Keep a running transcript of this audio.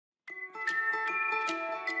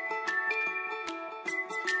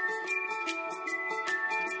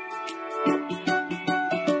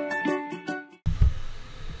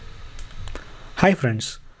Hi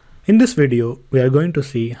friends, in this video we are going to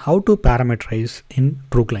see how to parameterize in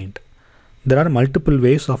TruClient. There are multiple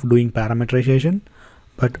ways of doing parameterization,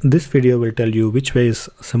 but this video will tell you which way is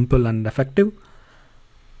simple and effective.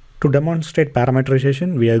 To demonstrate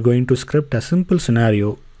parameterization, we are going to script a simple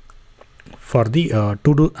scenario for the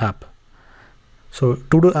to-do app. So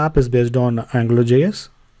to-do app is based on AngularJS,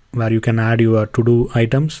 where you can add your to-do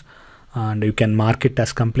items and you can mark it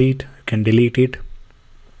as complete, you can delete it,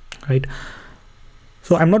 right?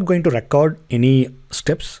 So I'm not going to record any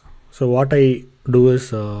steps. So what I do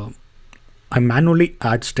is I manually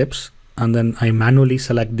add steps and then I manually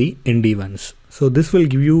select the end events. So this will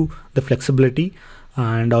give you the flexibility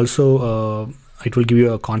and also it will give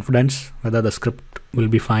you a confidence whether the script will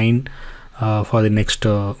be fine for the next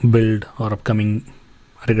build or upcoming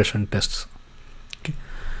regression tests. Okay.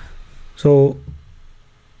 So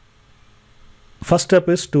first step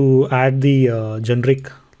is to add the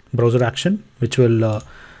generic browser action, which will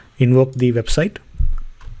invoke the website.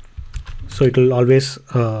 So it will always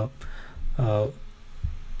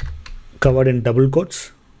covered in double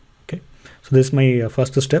quotes. Okay, so this is my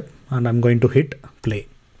first step, and I'm going to hit play.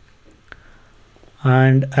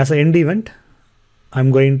 And as an end event,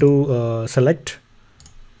 I'm going to select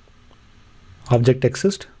object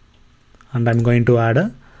exist, and I'm going to add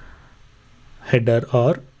a header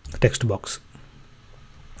or text box.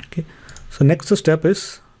 Okay, so next step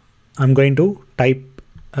is I'm going to type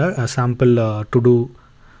a sample to-do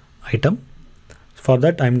item. For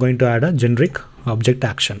that, I'm going to add a generic object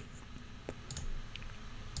action.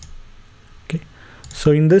 Okay,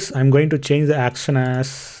 so in this, I'm going to change the action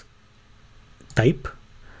as type,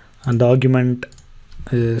 and the argument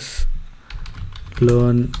is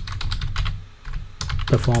learn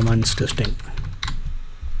performance testing.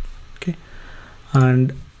 Okay,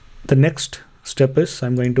 and the next step is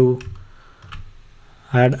I'm going to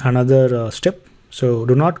add another step. So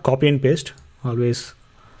do not copy and paste, always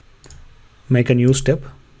make a new step,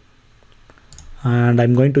 and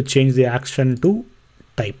I'm going to change the action to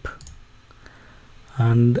type,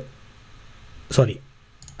 and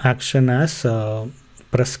action as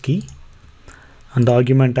press key, and the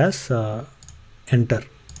argument as enter.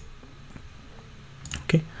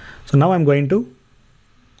 Okay, so now I'm going to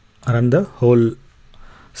run the whole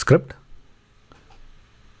script.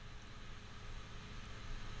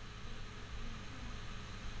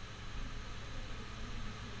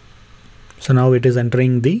 So now it is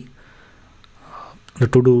entering the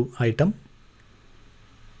to-do item.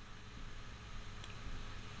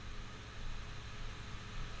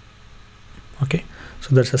 Okay,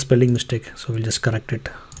 so there's a spelling mistake, so we'll just correct it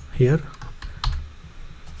here.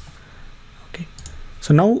 Okay,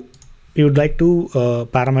 so now you would like to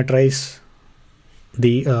parameterize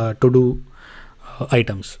the to-do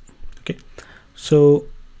items. Okay, so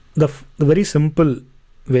the very simple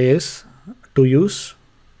way is to use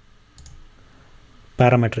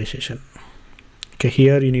parameterization. Okay,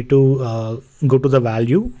 here you need to go to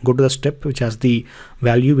the step which has the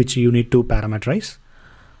value which you need to parameterize,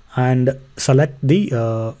 and select the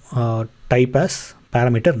type as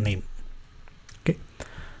parameter name. Okay,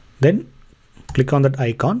 then click on that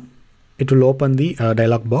icon. It will open the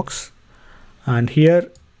dialog box, and here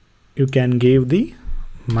you can give the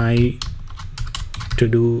my to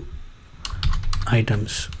do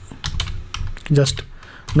items. Just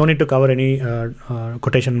no need to cover any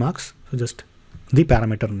quotation marks, so just the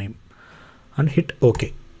parameter name, and hit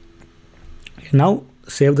OK. Now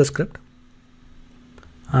save the script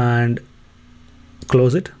and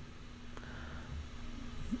close it.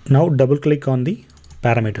 Now double click on the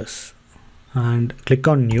parameters and click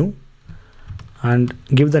on new and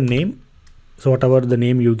give the name. So whatever the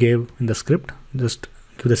name you gave in the script, just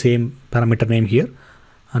give the same parameter name here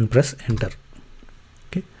and press enter.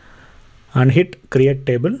 And hit create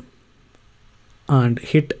table and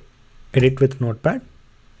hit edit with notepad,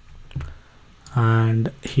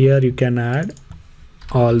 and here you can add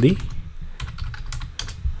all the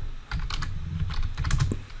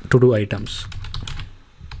to-do items.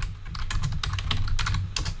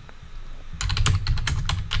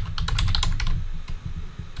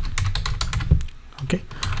 Okay,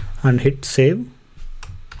 and hit save.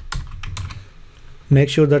 Make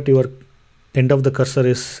sure that your end of the cursor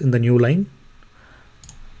is in the new line.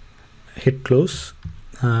 Hit close,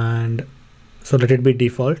 and so let it be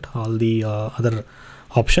default, all the other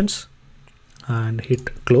options, and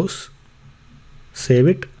hit close, save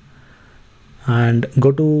it, and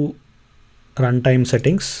go to runtime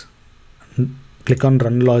settings, click on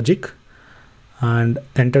run logic and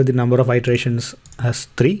enter the number of iterations as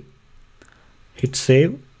 3, hit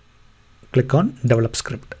save, click on develop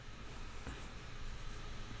script.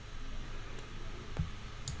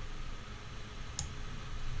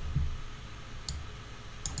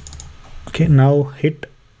 Okay, now hit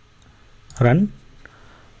run.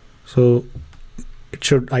 So it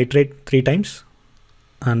should iterate 3 times,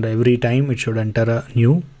 and every time it should enter a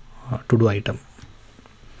new to do item.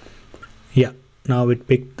 Yeah, now it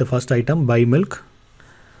picked the first item, buy milk,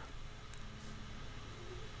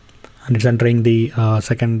 and it's entering the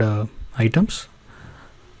second items.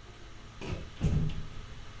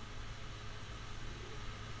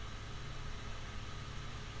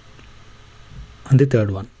 And the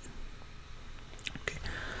third one. Okay,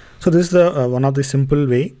 so this is the one of the simple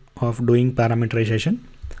way of doing parameterization.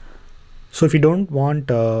 So if you don't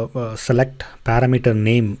want select parameter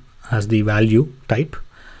name as the value type,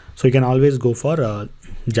 so you can always go for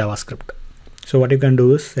JavaScript. So what you can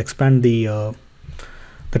do is expand the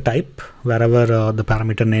type wherever the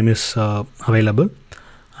parameter name is available,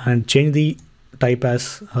 and change the type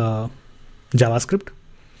as JavaScript,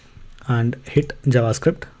 and hit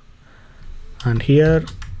JavaScript. And here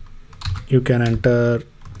you can enter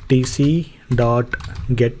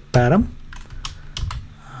tc.getParam,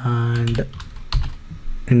 and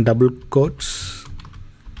in double quotes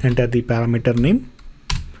enter the parameter name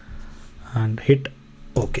and hit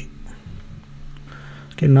OK.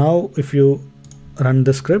 Okay, now if you run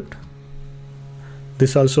the script,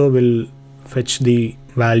 this also will fetch the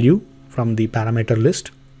value from the parameter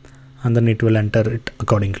list, and then it will enter it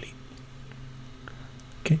accordingly.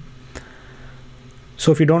 Okay,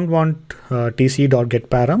 so if you don't want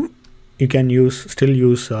tc.getParam, you can still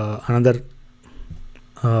use another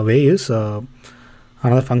way is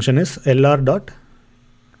another function is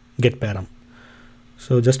lr.getParam.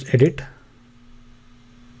 So just edit,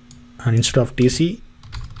 and instead of tc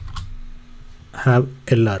have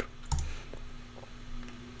lr,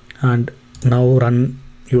 and now run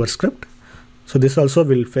your script. So this also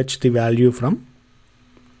will fetch the value from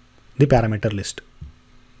the parameter list.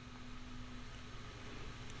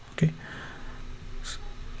 Okay,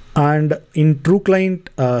 and in TruClient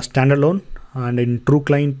standalone and in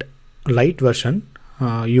TruClient Lite version,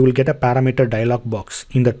 you will get a parameter dialog box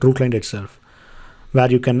in the TruClient itself, where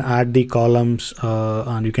you can add the columns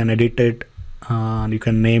and you can edit it, and you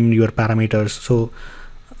can name your parameters. So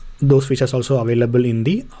those features also available in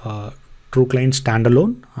the TruClient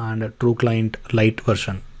standalone and TruClient Lite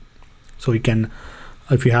version. So you can,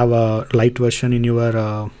 if you have a Lite version in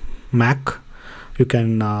your Mac, you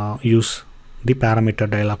can use the parameter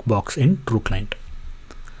dialog box in TruClient.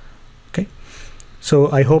 Okay,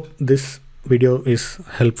 so I hope this video is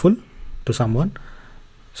helpful to someone.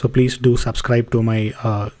 So please do subscribe to my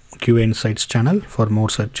QA Insights channel for more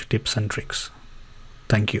such tips and tricks.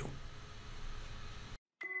 Thank you.